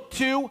looked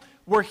to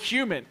were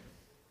human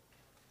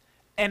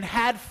and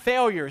had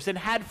failures and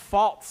had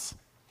faults.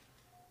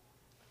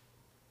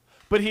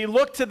 But he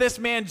looked to this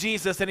man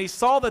Jesus and he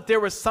saw that there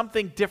was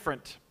something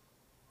different.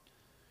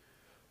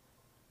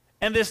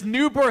 And this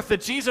new birth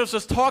that Jesus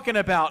was talking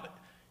about,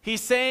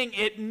 he's saying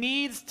it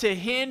needs to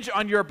hinge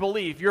on your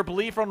belief. Your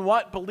belief on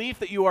what? Belief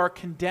that you are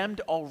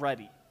condemned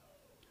already.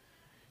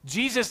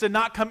 Jesus did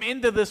not come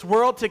into this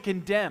world to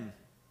condemn.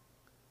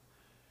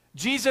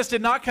 Jesus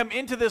did not come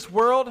into this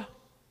world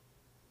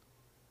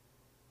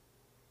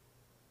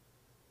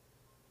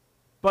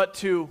but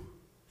to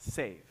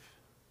save.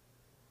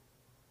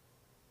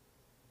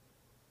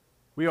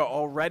 We are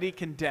already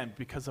condemned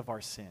because of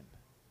our sin.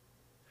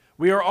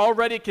 We are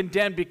already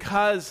condemned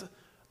because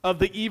of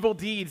the evil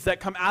deeds that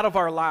come out of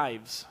our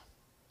lives.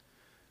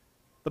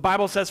 The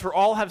Bible says, for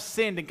all have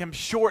sinned and come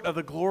short of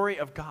the glory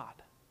of God.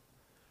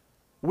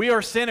 We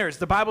are sinners.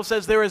 The Bible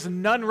says there is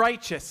none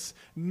righteous.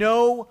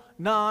 No,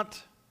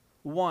 not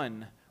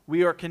one.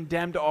 We are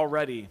condemned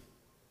already.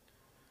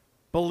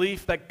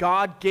 Belief that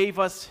God gave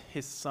us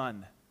his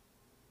Son.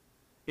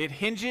 It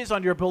hinges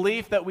on your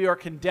belief that we are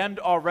condemned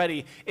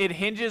already. It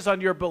hinges on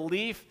your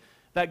belief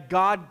that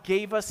God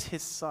gave us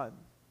his Son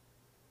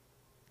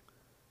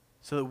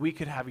so that we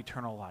could have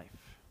eternal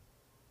life.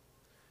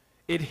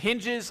 It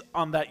hinges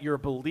on that your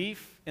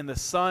belief in the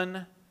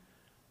Son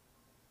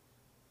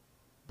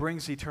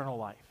brings eternal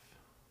life.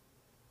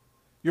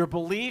 Your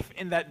belief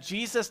in that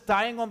Jesus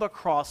dying on the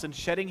cross and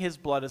shedding his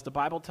blood, as the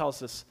Bible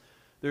tells us,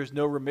 there's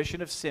no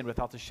remission of sin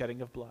without the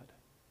shedding of blood.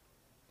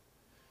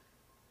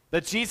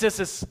 That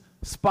Jesus'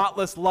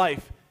 spotless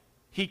life,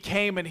 he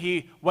came and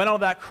he went on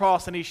that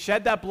cross and he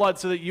shed that blood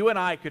so that you and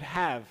I could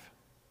have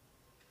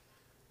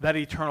that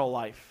eternal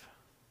life.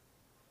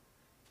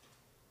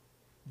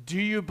 Do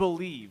you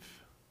believe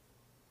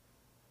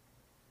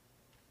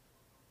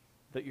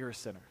that you're a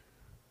sinner?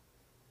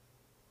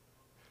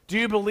 Do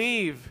you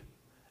believe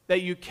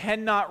that you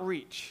cannot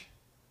reach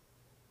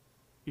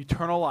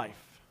eternal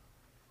life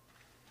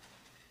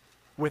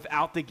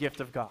without the gift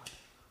of God?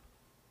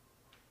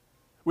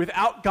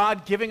 Without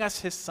God giving us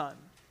his Son?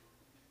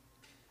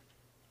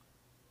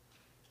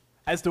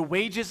 As the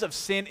wages of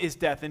sin is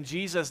death, and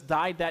Jesus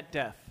died that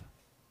death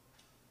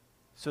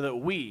so that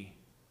we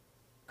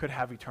could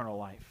have eternal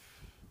life.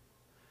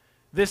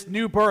 This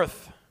new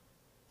birth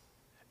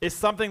is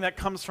something that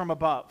comes from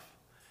above.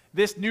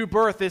 This new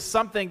birth is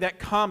something that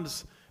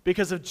comes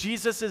because of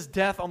Jesus'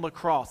 death on the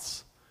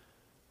cross.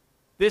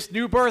 This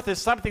new birth is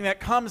something that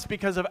comes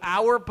because of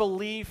our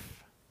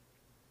belief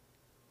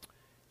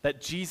that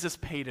Jesus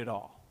paid it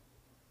all.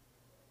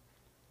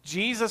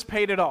 Jesus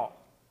paid it all.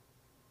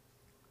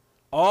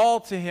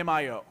 All to him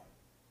I owe.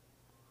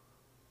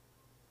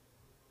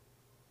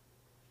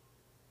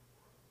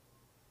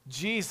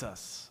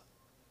 Jesus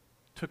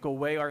took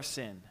away our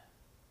sin.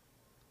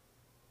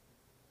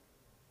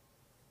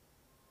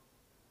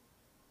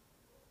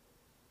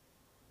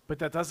 But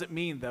that doesn't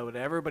mean, though, that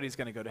everybody's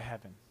going to go to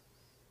heaven.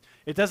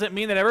 It doesn't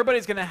mean that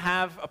everybody's going to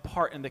have a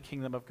part in the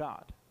kingdom of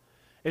God.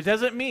 It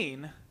doesn't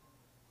mean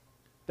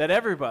that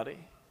everybody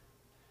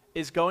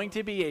is going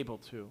to be able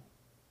to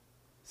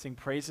sing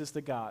praises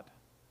to God.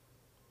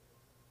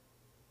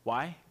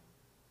 Why?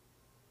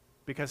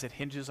 Because it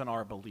hinges on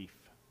our belief,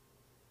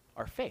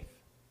 our faith.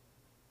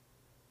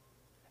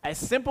 As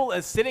simple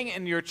as sitting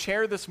in your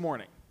chair this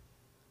morning,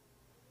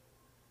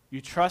 you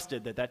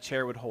trusted that that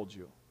chair would hold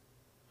you.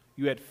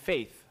 You had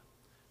faith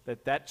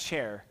that that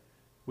chair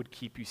would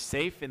keep you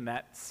safe in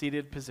that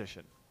seated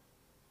position.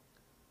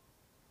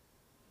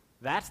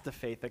 That's the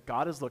faith that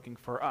God is looking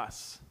for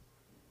us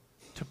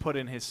to put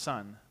in his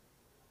Son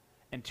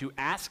and to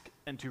ask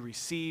and to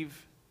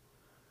receive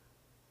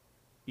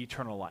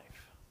eternal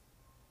life.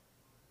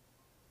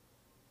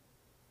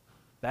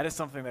 That is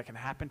something that can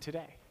happen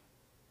today.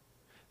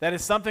 That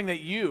is something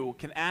that you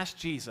can ask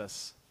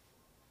Jesus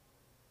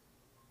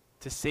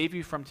to save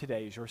you from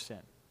today is your sin.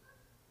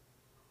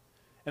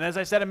 And as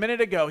I said a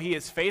minute ago, he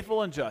is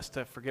faithful and just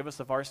to forgive us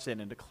of our sin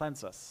and to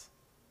cleanse us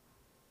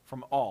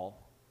from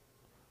all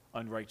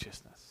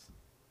unrighteousness.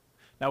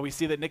 Now we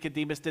see that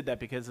Nicodemus did that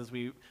because as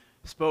we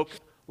spoke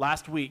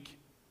last week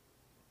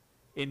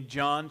in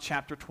John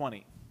chapter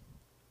 20,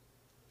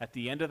 at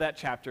the end of that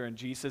chapter, and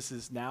Jesus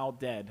is now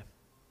dead,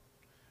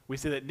 we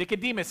see that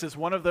Nicodemus is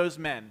one of those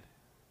men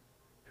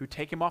who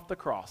take him off the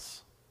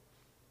cross,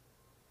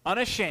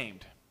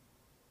 unashamed,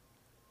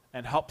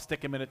 and help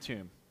stick him in a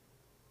tomb.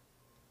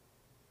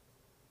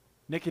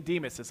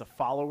 Nicodemus is a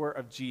follower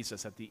of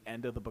Jesus at the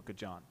end of the book of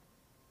John.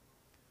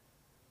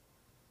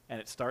 And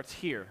it starts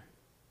here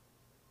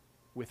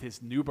with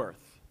his new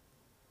birth,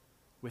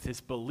 with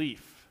his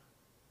belief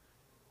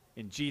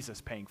in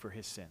Jesus paying for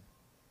his sin.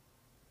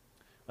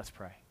 Let's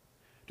pray.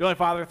 Dear Heavenly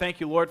Father, thank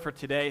you, Lord, for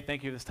today.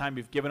 Thank you for this time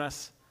you've given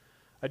us.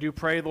 I do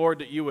pray, Lord,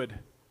 that you would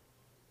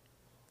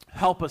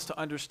help us to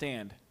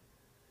understand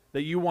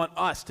that you want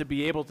us to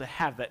be able to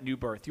have that new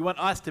birth. You want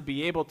us to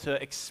be able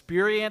to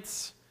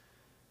experience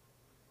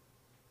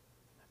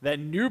that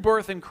new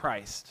birth in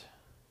Christ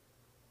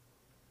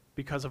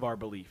because of our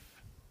belief.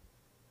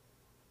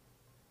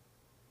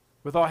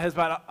 With all heads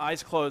bowed,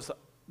 eyes closed,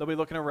 they'll be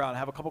looking around. I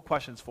have a couple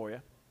questions for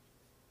you.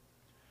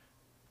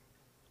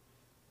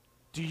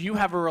 Do you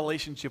have a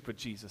relationship with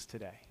Jesus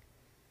today?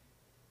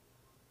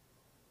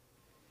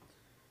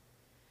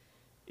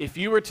 If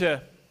you were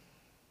to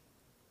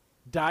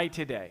die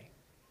today,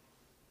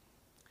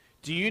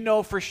 do you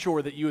know for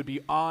sure that you would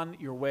be on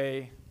your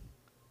way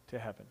to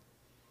heaven?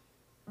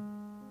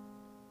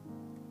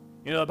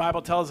 You know, the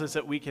Bible tells us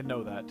that we can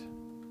know that.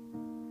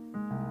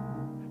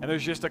 And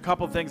there's just a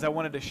couple things I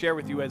wanted to share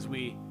with you as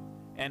we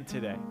end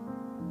today.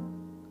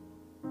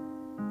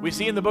 We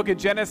see in the book of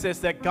Genesis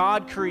that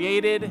God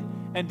created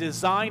and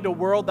designed a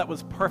world that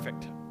was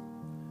perfect.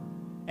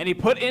 And he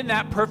put in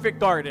that perfect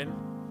garden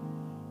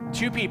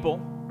two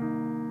people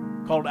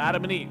called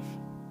Adam and Eve.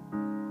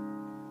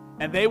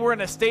 And they were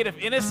in a state of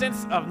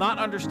innocence of not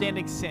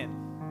understanding sin.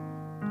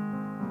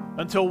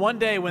 Until one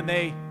day when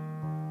they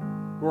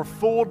were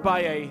fooled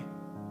by a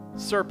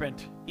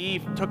serpent,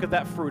 Eve took of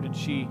that fruit and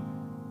she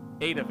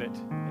ate of it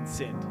and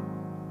sinned.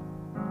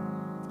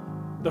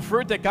 The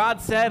fruit that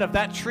God said, of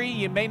that tree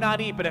you may not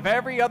eat, but of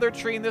every other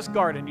tree in this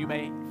garden you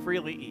may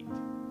freely eat.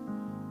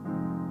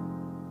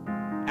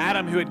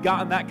 Adam, who had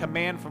gotten that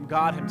command from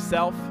God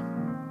himself,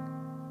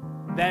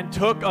 then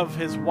took of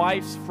his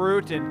wife's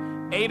fruit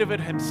and ate of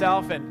it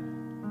himself,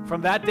 and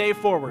from that day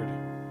forward,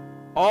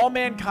 all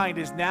mankind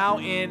is now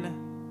in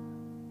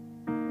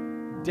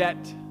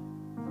debt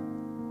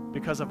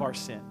because of our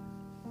sin.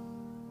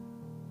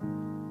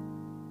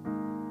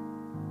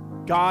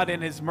 God,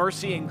 in his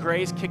mercy and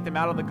grace, kicked them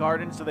out of the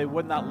garden so they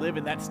would not live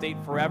in that state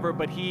forever,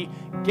 but he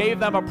gave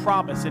them a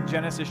promise in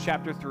Genesis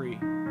chapter 3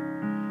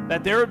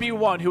 that there would be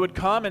one who would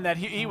come and that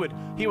he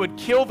would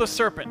kill the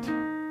serpent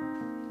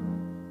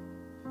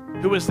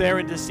who was there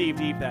and deceived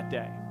Eve that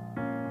day.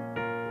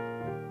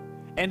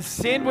 And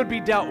sin would be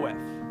dealt with.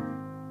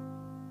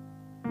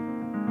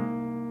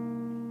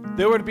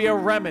 There would be a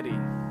remedy.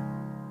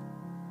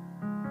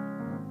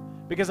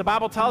 Because the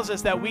Bible tells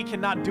us that we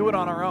cannot do it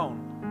on our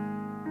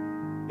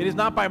own. It is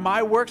not by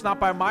my works, not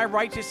by my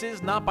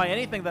righteousness, not by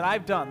anything that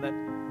I've done that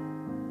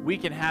we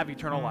can have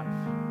eternal life.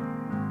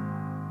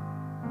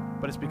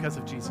 But it's because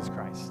of Jesus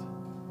Christ.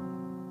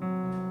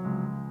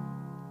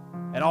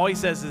 And all he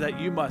says is that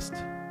you must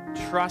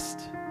trust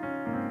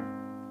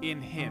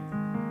in him.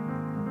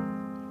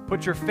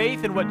 Put your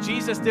faith in what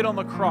Jesus did on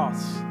the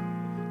cross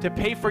to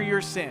pay for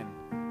your sin.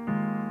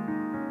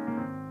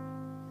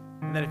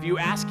 And that if you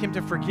ask him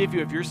to forgive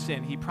you of your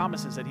sin, he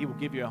promises that he will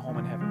give you a home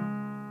in heaven.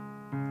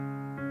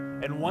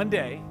 And one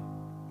day,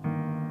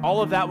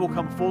 all of that will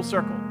come full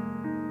circle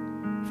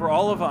for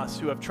all of us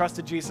who have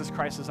trusted Jesus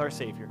Christ as our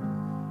Savior.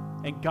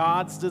 And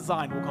God's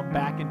design will come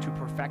back into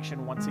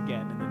perfection once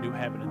again in the new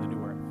heaven and the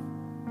new earth.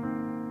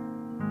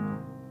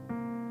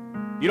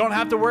 You don't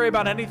have to worry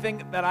about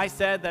anything that I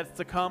said that's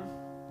to come.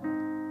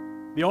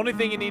 The only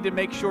thing you need to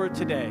make sure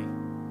today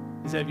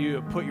is that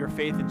you put your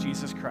faith in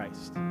Jesus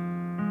Christ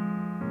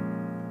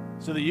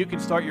so that you can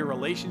start your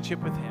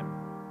relationship with him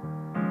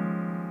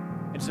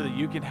and so that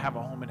you can have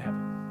a home in heaven.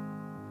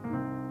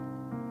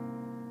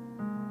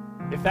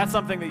 If that's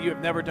something that you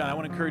have never done, I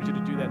want to encourage you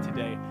to do that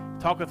today.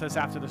 Talk with us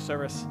after the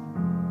service.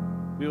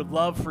 We would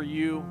love for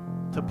you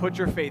to put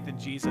your faith in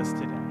Jesus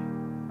today.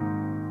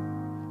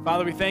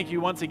 Father, we thank you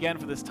once again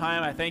for this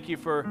time. I thank you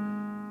for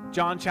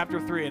John chapter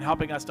 3 and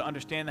helping us to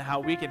understand how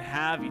we can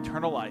have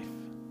eternal life,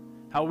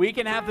 how we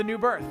can have the new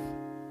birth.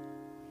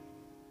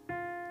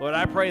 Lord,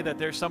 I pray that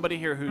there's somebody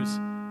here who's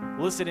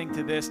listening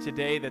to this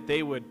today, that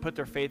they would put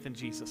their faith in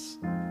Jesus,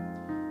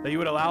 that you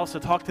would allow us to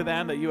talk to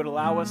them, that you would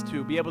allow us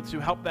to be able to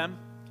help them,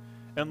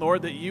 and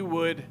Lord, that you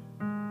would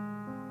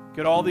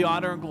get all the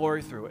honor and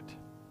glory through it.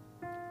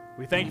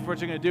 We thank you for what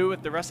you're going to do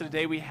with the rest of the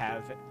day we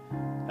have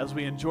as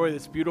we enjoy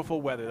this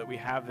beautiful weather that we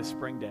have this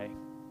spring day.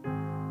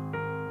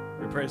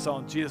 We pray this all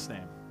in Jesus'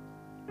 name.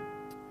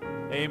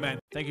 Amen.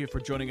 Thank you for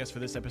joining us for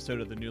this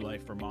episode of the New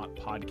Life Vermont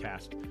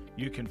podcast.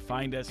 You can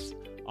find us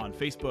on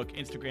Facebook,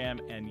 Instagram,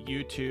 and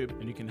YouTube,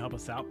 and you can help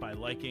us out by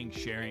liking,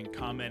 sharing,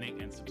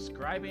 commenting, and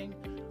subscribing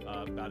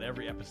about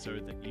every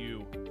episode that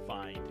you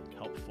find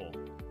helpful.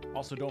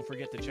 Also, don't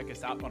forget to check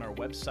us out on our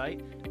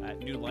website at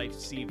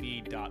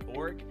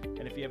newlifecv.org.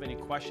 And if you have any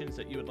questions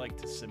that you would like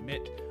to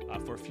submit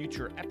for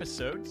future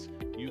episodes,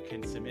 you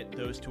can submit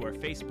those to our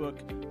Facebook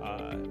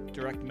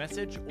direct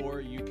message,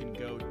 or you can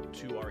go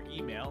to our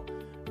email,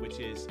 which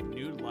is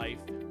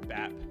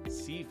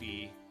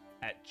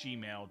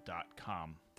newlifebapcv@gmail.com.